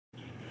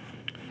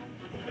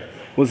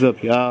What's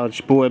up, y'all? It's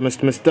your boy,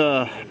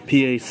 Mr.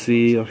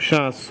 PAC, or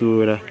Sean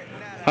Seward,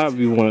 however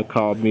you want to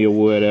call me or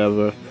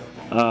whatever.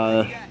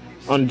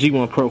 On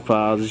G1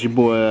 Profiles, it's your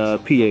boy,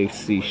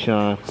 PAC,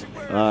 Sean.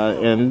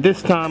 And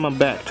this time I'm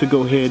back to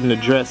go ahead and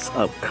address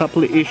a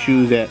couple of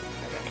issues that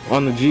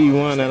on the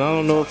G1, and I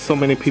don't know if so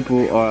many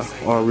people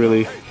are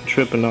really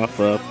tripping off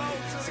of.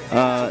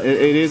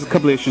 It is a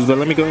couple of issues, but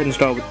let me go ahead and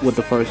start with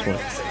the first one.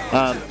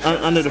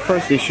 Under the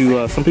first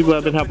issue, some people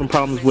have been having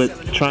problems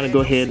with trying to go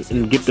ahead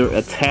and get their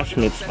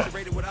attachments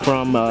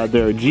from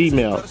their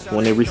Gmail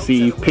when they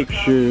receive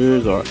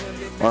pictures or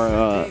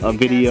a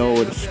video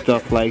and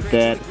stuff like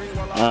that.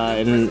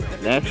 And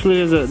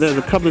actually, there's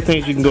a couple of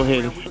things you can go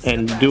ahead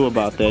and do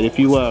about that. If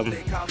you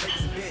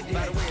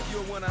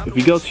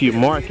go to your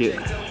market,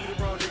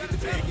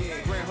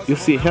 you'll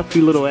see a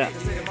hefty little app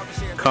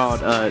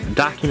called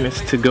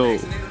Documents to Go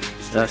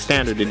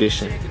Standard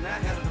Edition.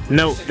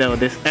 Note that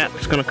this app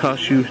is going to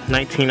cost you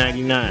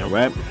 $19.99,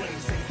 right?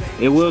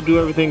 It will do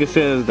everything it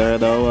says there,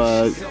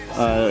 though.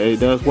 It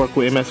does work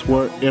with MS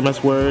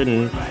Word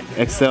and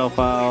Excel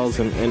files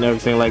and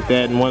everything like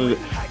that. And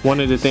one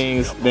of the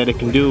things that it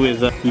can do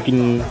is you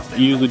can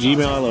use the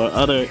Gmail or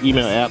other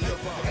email apps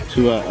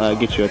to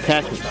get your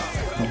attachments.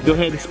 You can go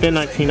ahead and spend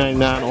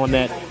 $19.99 on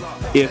that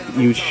if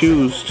you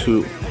choose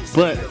to.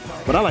 But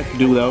what I like to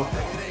do, though,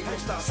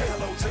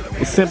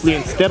 is simply,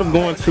 instead of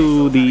going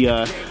to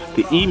the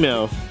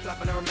email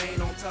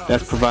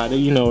that's provided,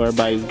 you know,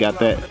 everybody's got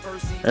that.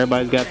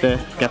 Everybody's got the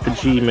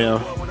Gmail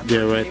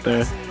there, right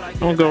there.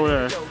 Don't go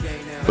there,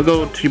 but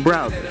go to your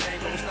browser.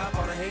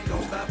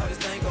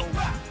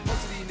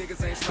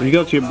 When you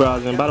go to your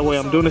browser, and by the way,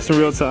 I'm doing this in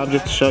real time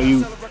just to show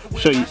you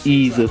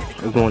ease of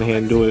going ahead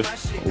and do it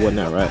or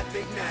whatnot, right?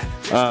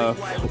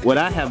 What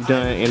I have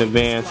done in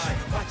advance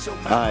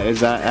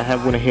is I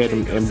have went ahead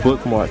and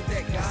bookmarked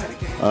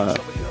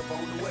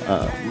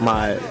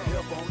my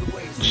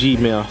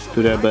Gmail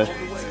through there,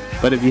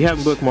 but if you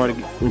haven't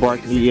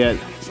bookmarked it yet,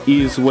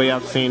 easiest way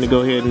I've seen to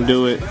go ahead and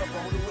do it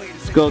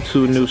is go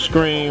to a new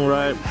screen,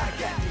 right?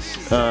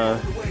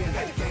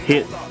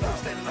 Hit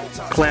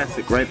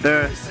classic right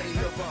there.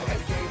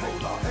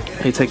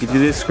 It take you to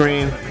this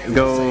screen,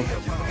 go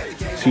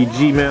to your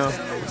Gmail.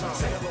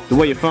 The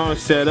way your phone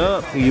is set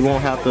up, you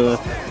won't have to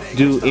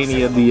do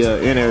any of the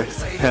enter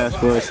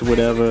passwords or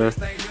whatever.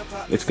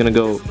 It's gonna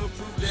go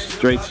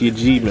straight to your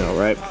Gmail,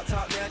 right?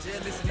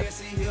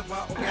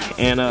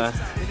 And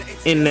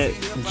in that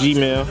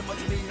Gmail,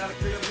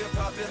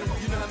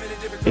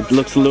 it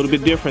looks a little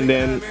bit different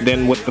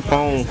than what the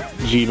phone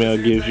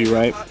Gmail gives you,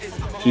 right?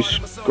 So you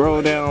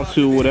scroll down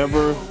to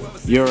whatever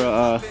your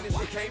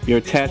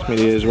attachment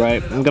is,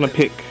 right? I'm gonna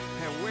pick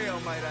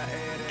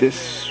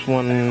this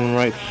one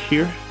right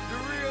here.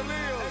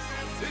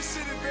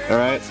 All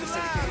right.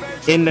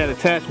 In that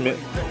attachment,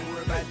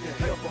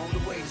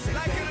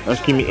 or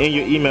excuse me, in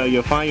your email,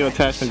 you'll find your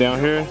attachment down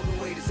here.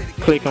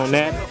 Click on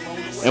that.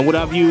 And what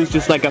I've used,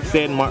 just like I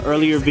said in my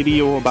earlier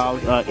video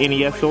about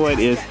NESOid,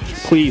 is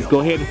please go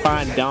ahead and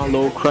find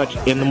Download Crutch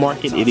in the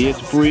market. It is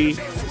free.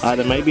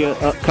 There may be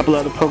a couple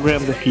other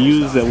programs that you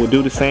use that will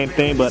do the same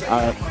thing, but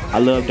I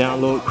love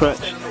Download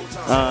Crutch.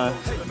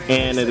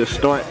 And it'll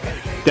start.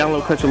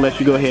 Download Crutch will let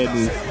you go ahead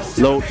and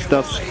load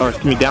stuff, or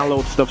excuse me,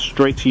 download stuff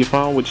straight to your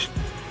phone, which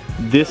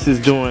this is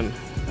doing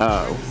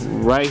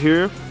right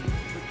here.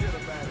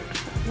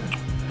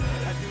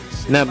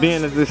 Now,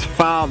 being that this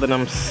file that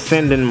I'm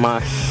sending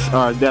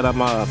that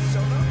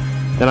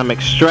I'm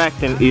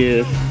extracting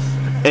is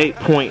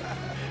 8.71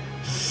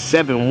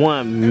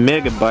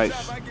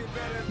 megabytes,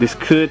 this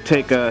could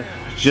take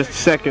just a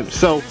second.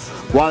 So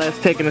while that's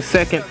taking a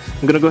second,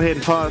 I'm gonna go ahead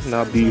and pause, and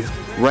I'll be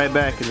right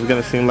back. It's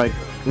gonna seem like,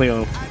 you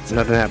know,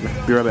 nothing happened.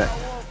 Be right back.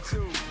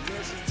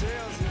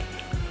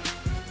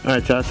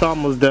 Alright, y'all, it's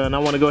almost done. I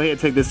want to go ahead and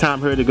take this time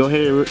here to go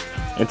ahead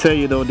and tell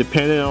you, though,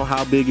 depending on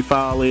how big your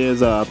file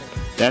is,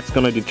 that's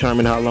going to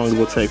determine how long it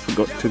will take to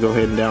go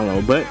ahead and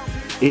download. But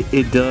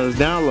it does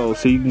download,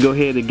 so you can go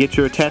ahead and get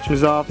your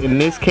attachments off. In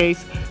this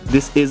case,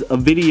 this is a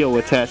video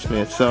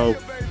attachment, so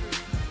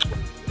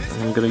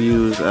I'm going to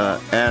use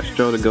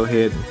Astro to go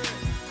ahead and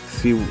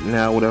see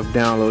now what I've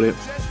downloaded.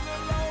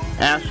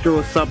 Astro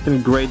is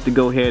something great to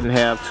go ahead and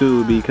have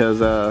too,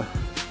 because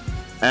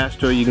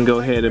Astro, you can go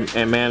ahead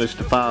and manage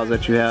the files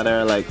that you have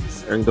there, like,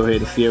 and go ahead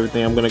and see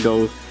everything. I'm going to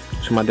go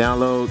to my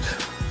downloads.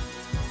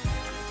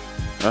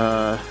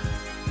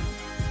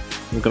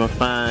 I'm gonna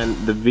find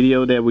the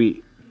video that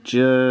we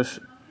just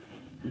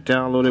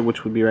downloaded,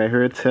 which would be right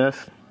here,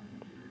 test.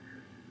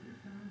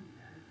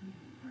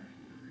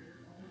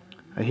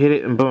 I hit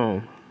it and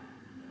boom.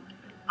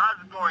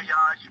 How's it going,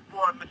 y'all? It's your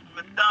boy,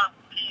 Mr.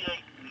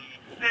 PAC,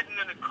 sitting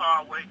in the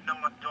car waiting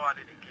on my daughter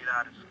to get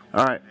out of school.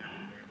 Alright.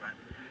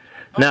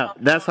 Now,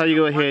 that's how you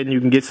go ahead and you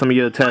can get some of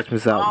your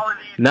attachments out.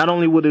 Not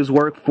only will this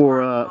work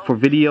for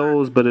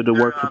videos, but it'll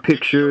work for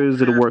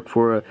pictures, it'll work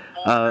for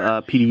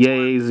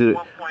PDAs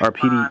or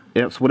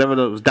PDFs, whatever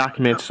those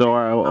documents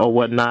are or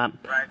whatnot.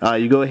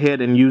 You go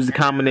ahead and use the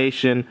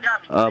combination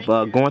of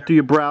going through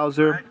your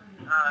browser,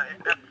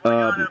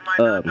 with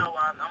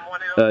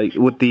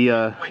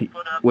the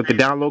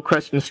download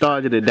question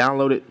started, to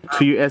download it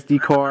to your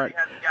SD card.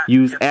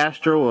 Use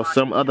Astro or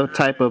some other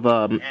type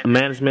of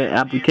management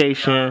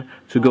application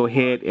to go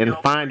ahead and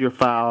find your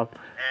file,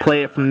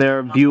 play it from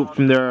there, view it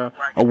from there,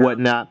 or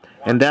whatnot.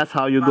 And that's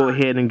how you go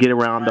ahead and get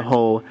around the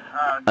whole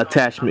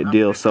attachment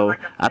deal. So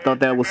I thought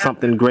that was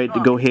something great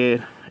to go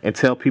ahead and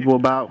tell people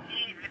about.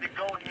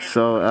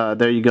 So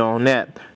there you go on that.